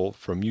people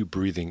from you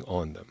breathing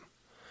on them.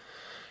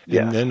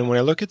 Yeah. And then when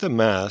I look at the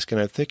mask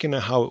and I'm thinking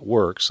of how it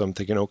works, I'm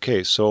thinking,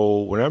 okay,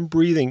 so when I'm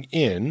breathing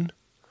in,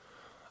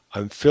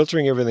 I'm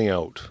filtering everything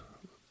out.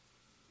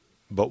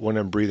 But when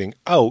I'm breathing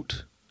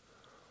out,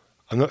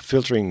 I'm not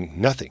filtering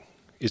nothing.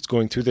 It's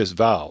going through this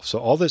valve. So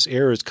all this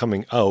air is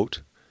coming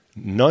out,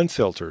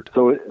 non-filtered.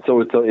 So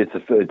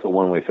it's a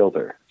one-way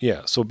filter.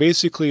 Yeah. So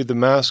basically the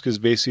mask is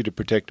basically to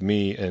protect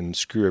me and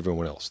screw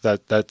everyone else.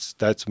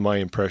 That's my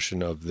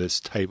impression of this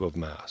type of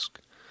mask.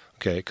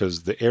 Okay,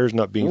 because the air is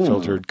not being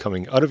filtered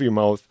coming out of your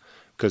mouth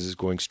because it's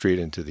going straight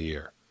into the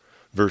air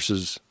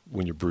versus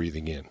when you're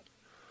breathing in.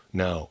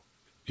 Now,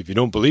 if you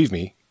don't believe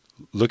me,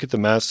 look at the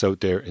masks out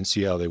there and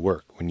see how they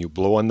work. When you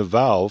blow on the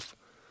valve...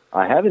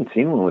 I haven't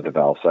seen one with a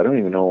valve, so I don't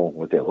even know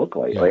what they look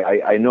like. Yeah.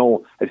 Like I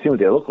know I've seen what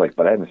they look like,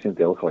 but I haven't seen what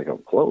they look like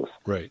up close.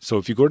 Right. So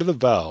if you go to the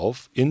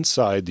valve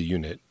inside the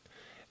unit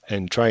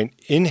and try and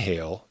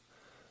inhale,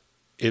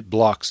 it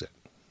blocks it,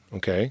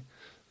 okay?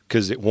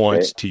 Because it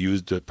wants to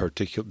use the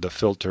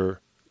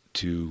filter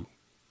to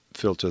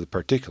filter the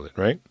particulate,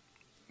 right?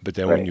 But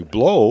then when you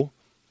blow,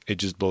 it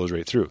just blows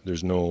right through.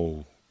 There's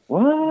no...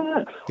 What?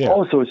 that? Yeah.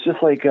 Oh, so it's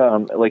just like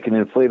an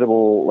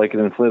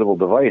inflatable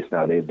device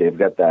now. They've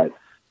got that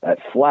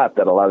flap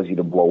that allows you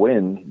to blow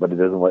in, but it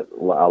doesn't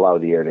allow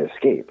the air to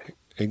escape.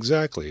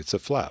 Exactly. It's a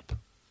flap.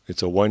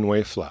 It's a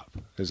one-way flap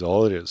is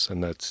all it is.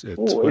 And it's Is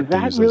what they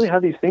that use really as, how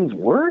these things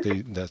work?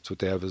 that's what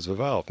they have as a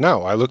valve.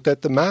 Now, I looked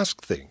at the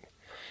mask thing,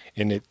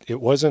 and it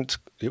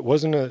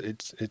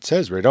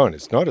says right on,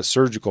 it's not a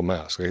surgical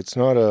mask. Like, it's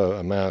not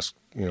a mask,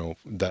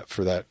 that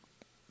for that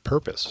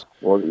purpose.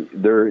 Well,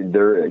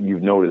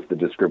 you've noticed the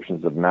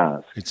descriptions of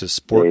masks. It's a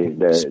sporty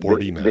mask.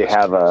 They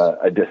have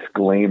a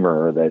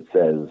disclaimer that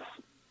says,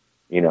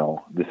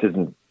 this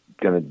isn't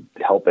going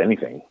to help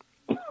anything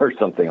or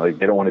something. Like,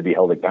 they don't want to be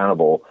held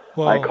accountable.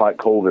 Well, I caught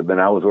COVID, but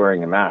I was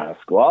wearing a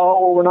mask.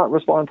 Well, we're not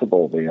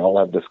responsible. They all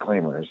have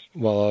disclaimers.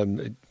 Well,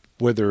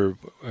 whether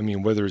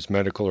it's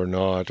medical or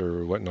not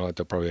or whatnot,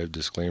 they'll probably have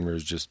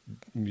disclaimers just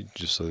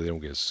so they don't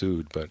get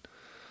sued. But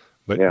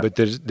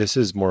this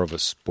is more of a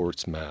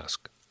sports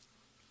mask.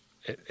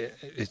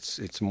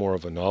 It's more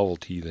of a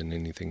novelty than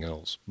anything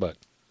else. But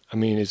I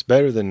mean, it's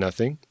better than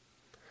nothing.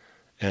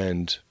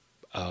 And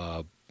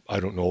I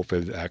don't know if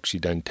they've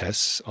actually done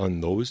tests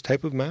on those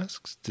type of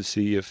masks to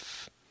see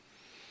if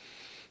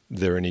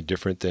they're any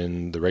different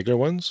than the regular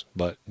ones.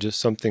 But just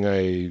something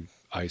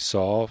I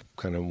saw,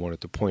 kind of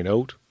wanted to point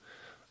out.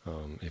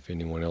 If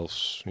anyone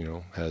else,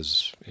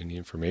 has any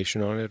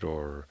information on it,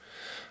 or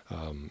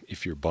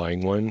if you're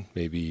buying one,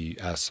 maybe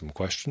ask some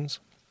questions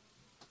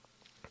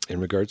in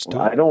regards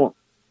to it.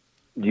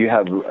 Do you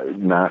have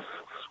masks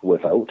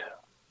without?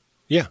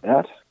 Yeah.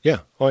 That? Yeah.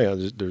 Oh, yeah.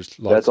 There's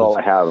lots. That's all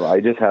I have.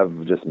 I just have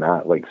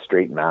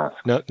straight masks.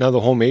 Now the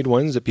homemade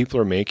ones that people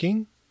are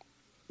making,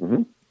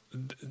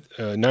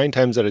 mm-hmm. 9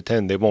 times out of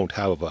 10, they won't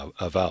have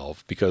a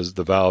valve, because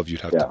the valve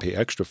you'd have to pay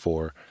extra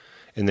for,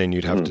 and then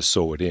you'd have to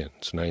sew it in.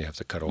 So now you have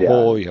to cut a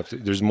hole.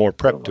 There's more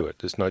prep to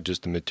it. It's not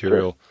just the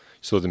material. Sure.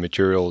 So the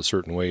material a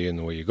certain way and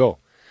the way you go.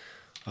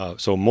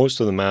 So most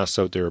of the masks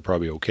out there are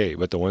probably okay,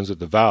 but the ones with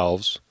the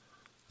valve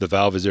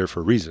is there for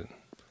a reason.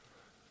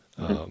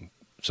 Mm-hmm.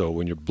 So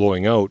when you're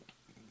blowing out,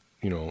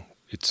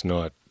 it's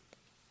not,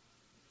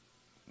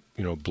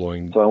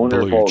 blowing. So I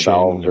wonder if all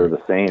valves are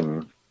the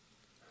same.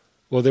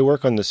 Well, they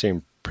work on the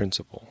same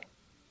principle.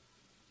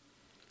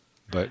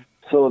 But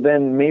so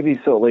then maybe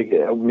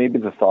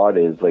the thought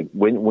is, like,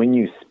 when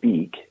you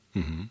speak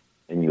mm-hmm.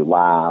 and you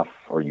laugh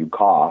or you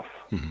cough,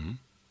 mm-hmm.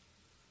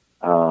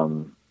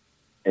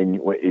 And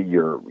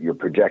you're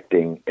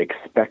projecting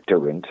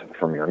expectorant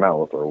from your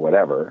mouth or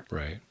whatever,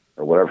 right?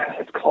 Or whatever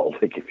it's called.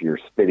 Like if you're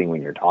spitting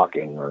when you're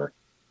talking or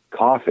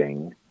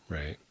coughing,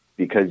 right?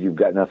 Because you've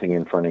got nothing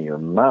in front of your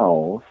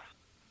mouth,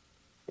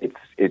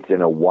 it's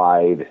in a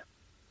wider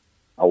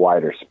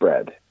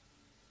spread.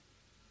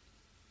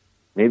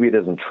 Maybe it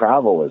doesn't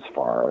travel as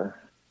far.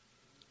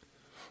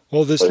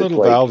 Well, this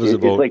little valve is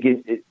about.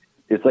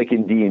 It's like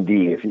in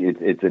D&D.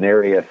 It's an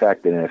area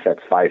effect and it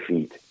affects 5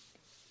 feet.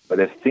 But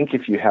I think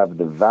if you have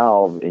the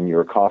valve and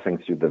you're coughing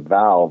through the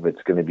valve,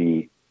 it's going to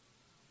be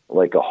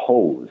like a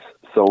hose.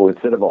 So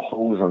instead of a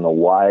hose on the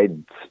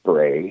wide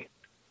spray,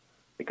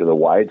 because a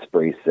wide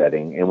spray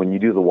setting, and when you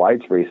do the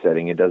wide spray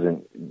setting, it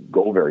doesn't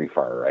go very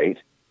far, right?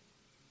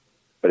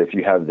 But if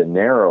you have the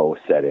narrow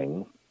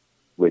setting,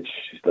 which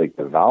like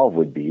the valve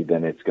would be,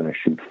 then it's going to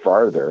shoot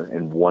farther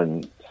in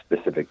one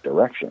specific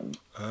direction.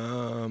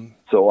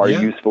 So are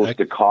you supposed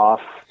to cough?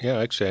 Yeah,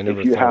 actually, I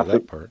never thought of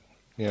that part.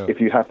 Yeah.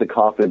 If you have to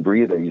cough and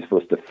breathe, are you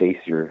supposed to face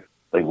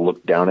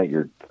look down at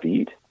your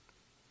feet?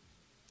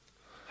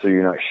 So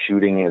you're not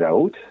shooting it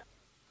out?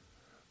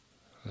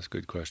 That's a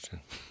good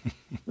question.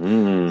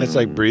 That's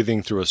like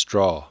breathing through a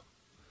straw.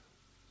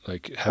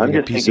 Like having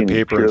a piece of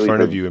paper in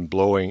front of you and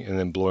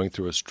then blowing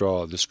through a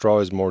straw. The straw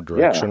is more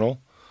directional.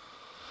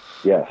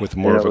 Yeah. With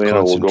more of a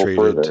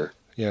concentrated.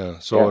 Yeah.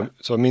 So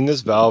I mean,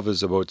 this valve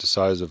is about the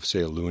size of, say,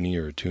 a loonie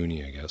or a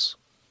toonie, I guess.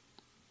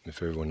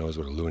 If everyone knows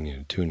what a loonie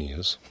and a toonie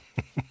is.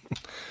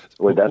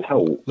 Wait, that's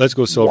how. Let's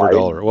go silver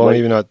dollar. Well,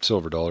 maybe not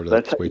silver dollar.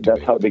 That's way too big.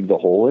 That's how big the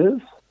hole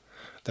is?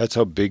 That's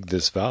how big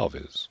this valve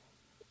is.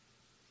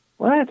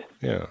 What?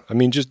 Yeah. I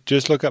mean,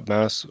 just look up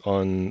masks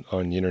on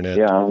the internet.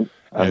 Yeah,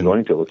 I'm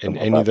going to look them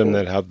up. And any of them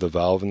that have the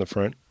valve in the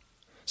front.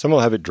 Some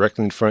will have it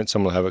directly in front.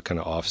 Some will have it kind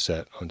of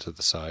offset onto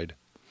the side.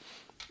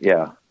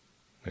 Yeah.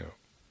 Yeah.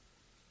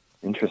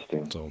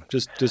 Interesting. So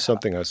just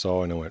something I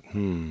saw and I went,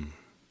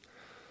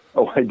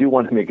 Oh, I do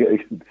want to make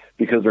it,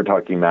 because we're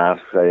talking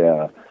masks.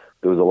 There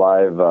was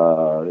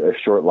a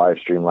short live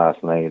stream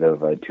last night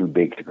of 2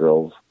 baked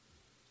girls,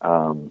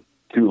 2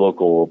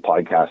 local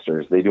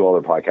podcasters. They do all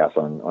their podcasts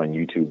on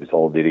YouTube. It's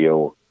all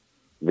video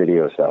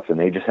stuff. And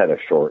they just had a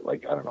short, I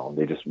don't know,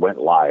 they just went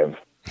live.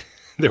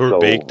 They were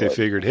baked. They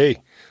figured,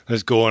 hey,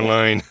 let's go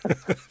online.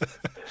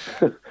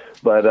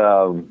 But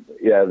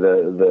yeah,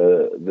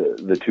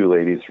 the 2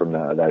 ladies from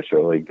that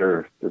show,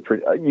 they're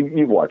pretty.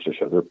 You've watched the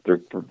show.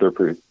 They're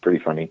pretty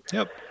funny.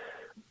 Yep.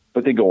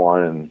 But they go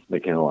on and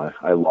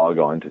I log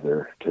on to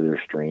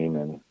their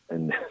stream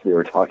and they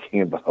were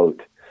talking about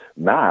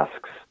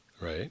masks,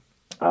 right?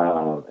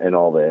 And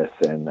all this.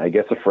 And I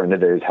guess a friend of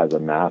theirs has a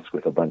mask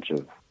with a bunch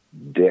of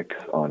dicks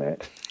on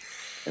it.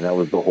 and that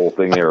was the whole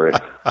thing they were in.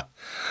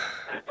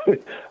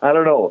 I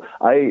don't know.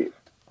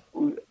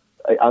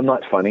 I'm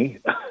not funny,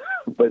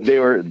 but they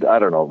were. I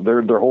don't know.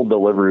 Their whole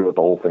delivery with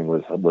the whole thing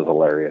was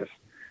hilarious,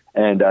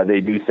 and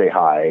they do say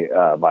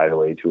hi, by the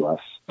way, to us.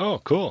 Oh,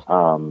 cool.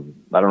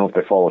 I don't know if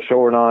they follow the show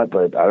or not,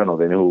 but I don't know.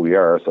 They know who we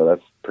are, so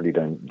that's pretty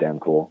damn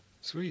cool.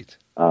 Sweet.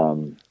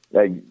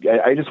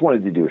 I just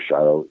wanted to do a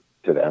shout out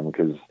to them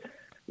because,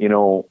 you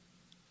know,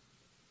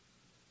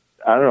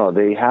 I don't know.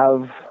 They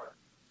have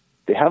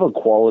a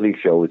quality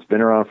show. It's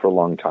been around for a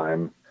long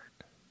time.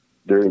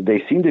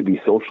 They seem to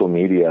be social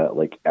media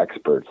like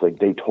experts. Like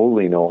they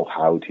totally know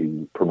how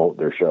to promote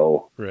their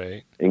show,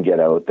 right, and get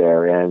out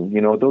there. And you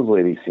know, those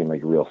ladies seem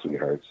like real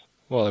sweethearts.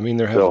 Well, I mean,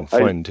 they're having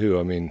fun too.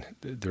 I mean,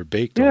 they're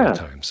baked all the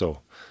time. So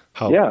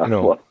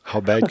how how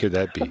bad could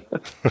that be?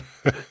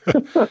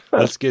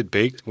 Let's get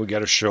baked. We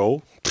got a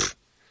show.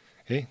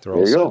 Hey, they're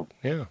all set.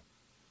 Yeah.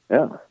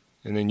 Yeah.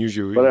 And then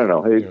usually, but I don't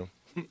know.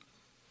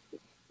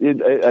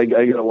 I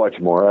gotta watch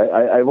more.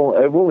 I've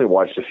only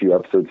watched a few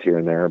episodes here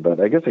and there, but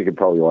I guess I could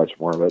probably watch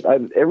more. But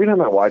every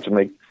time I watch, I'm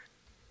like,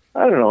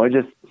 I don't know. It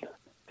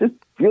just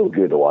feels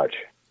good to watch.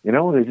 You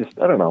know, they just,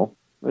 I don't know.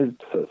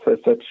 They're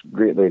such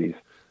great ladies.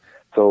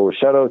 So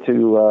shout out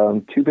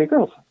to Two Baked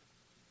Girls.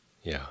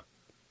 Yeah,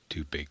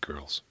 Two Baked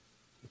Girls,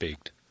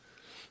 baked.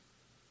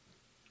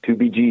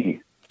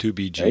 2BG.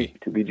 2BG. Right?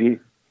 2BG.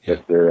 Yeah.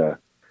 That's their.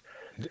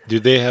 Do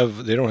they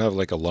have? They don't have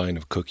like a line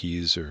of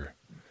cookies or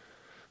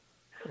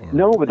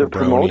no, but they're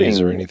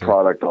promoting or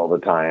product all the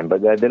time.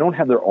 But they don't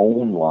have their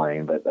own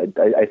line. But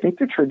I think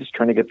they're just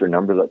trying to get their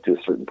numbers up to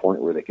a certain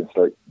point where they can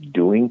start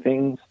doing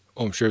things.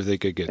 Oh, I'm sure if they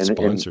could get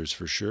sponsors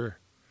for sure.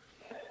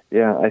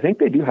 Yeah, I think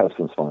they do have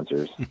some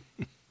sponsors.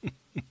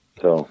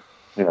 So,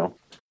 you know.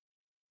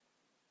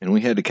 And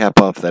we had to cap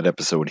off that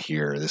episode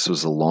here. This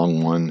was a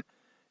long one,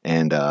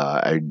 and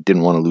I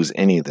didn't want to lose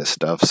any of this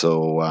stuff.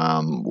 So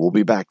we'll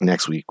be back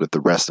next week with the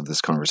rest of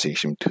this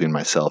conversation between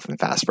myself and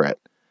Fast Fret.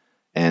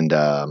 And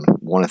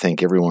want to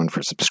thank everyone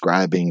for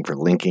subscribing, for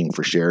linking,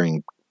 for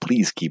sharing.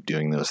 Please keep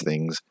doing those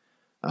things.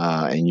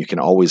 And you can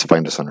always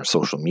find us on our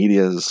social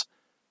medias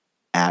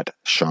at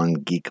Sean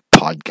Geek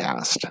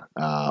Podcast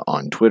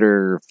on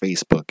Twitter,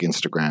 Facebook,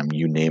 Instagram,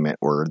 you name it,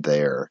 we're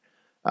there.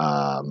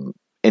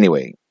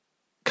 Anyway,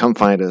 come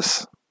find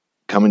us,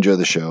 come enjoy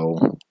the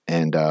show,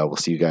 and we'll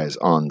see you guys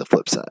on the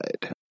flip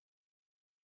side.